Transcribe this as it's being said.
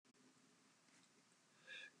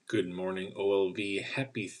Good morning, OLV.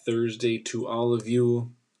 Happy Thursday to all of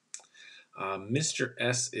you. Mr.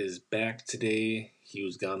 S is back today. He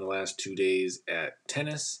was gone the last 2 days at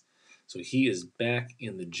tennis, so he is back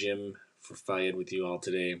in the gym for Fayed with you all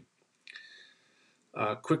today.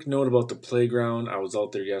 Quick note about the playground. I was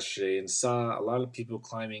out there yesterday and saw a lot of people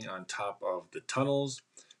climbing on top of the tunnels.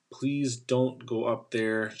 Please don't go up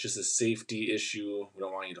there. It's just a safety issue. We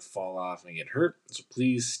don't want you to fall off and get hurt, so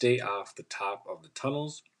please stay off the top of the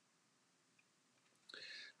tunnels.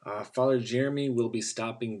 Father Jeremy will be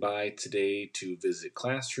stopping by today to visit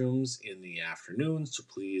classrooms in the afternoon, so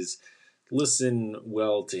please listen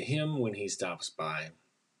well to him when he stops by.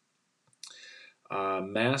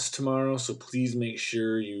 Mass tomorrow, so please make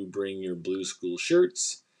sure you bring your blue school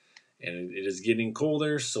shirts. And it is getting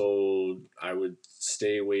colder, so I would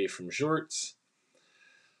stay away from shorts.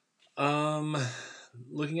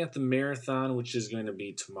 Looking at the marathon, which is going to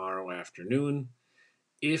be tomorrow afternoon.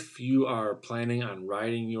 If you are planning on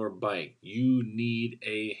riding your bike, you need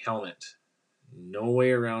a helmet. No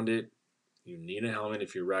way around it. You need a helmet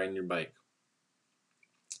if you're riding your bike.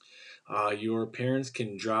 Your parents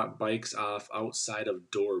can drop bikes off outside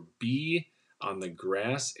of door B on the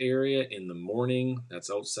grass area in the morning.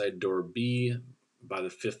 That's outside door B by the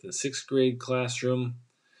 5th and 6th grade classroom.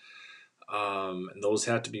 And those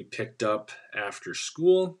have to be picked up after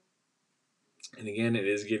school. And again, it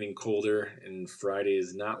is getting colder, and Friday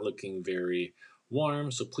is not looking very warm,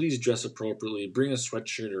 so please dress appropriately. Bring a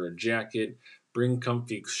sweatshirt or a jacket. Bring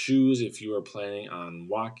comfy shoes if you are planning on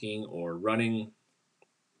walking or running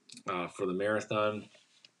for the marathon.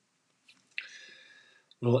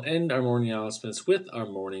 We'll end our morning announcements with our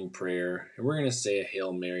morning prayer, and we're going to say a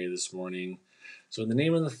Hail Mary this morning. So in the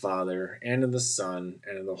name of the Father, and of the Son,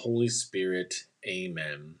 and of the Holy Spirit,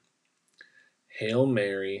 amen. Hail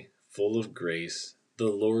Mary, full of grace, the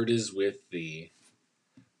Lord is with thee.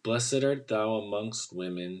 Blessed art thou amongst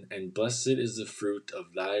women, and blessed is the fruit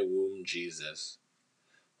of thy womb, Jesus.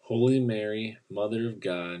 Holy Mary, Mother of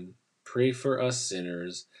God, pray for us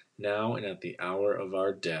sinners, now and at the hour of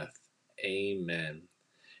our death. Amen.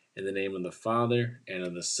 In the name of the Father, and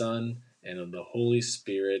of the Son, and of the Holy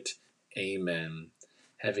Spirit. Amen.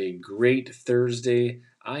 Have a great Thursday.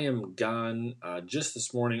 I am gone just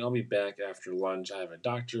this morning. I'll be back after lunch. I have a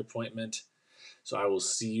doctor appointment. So I will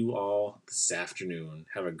see you all this afternoon.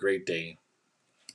 Have a great day.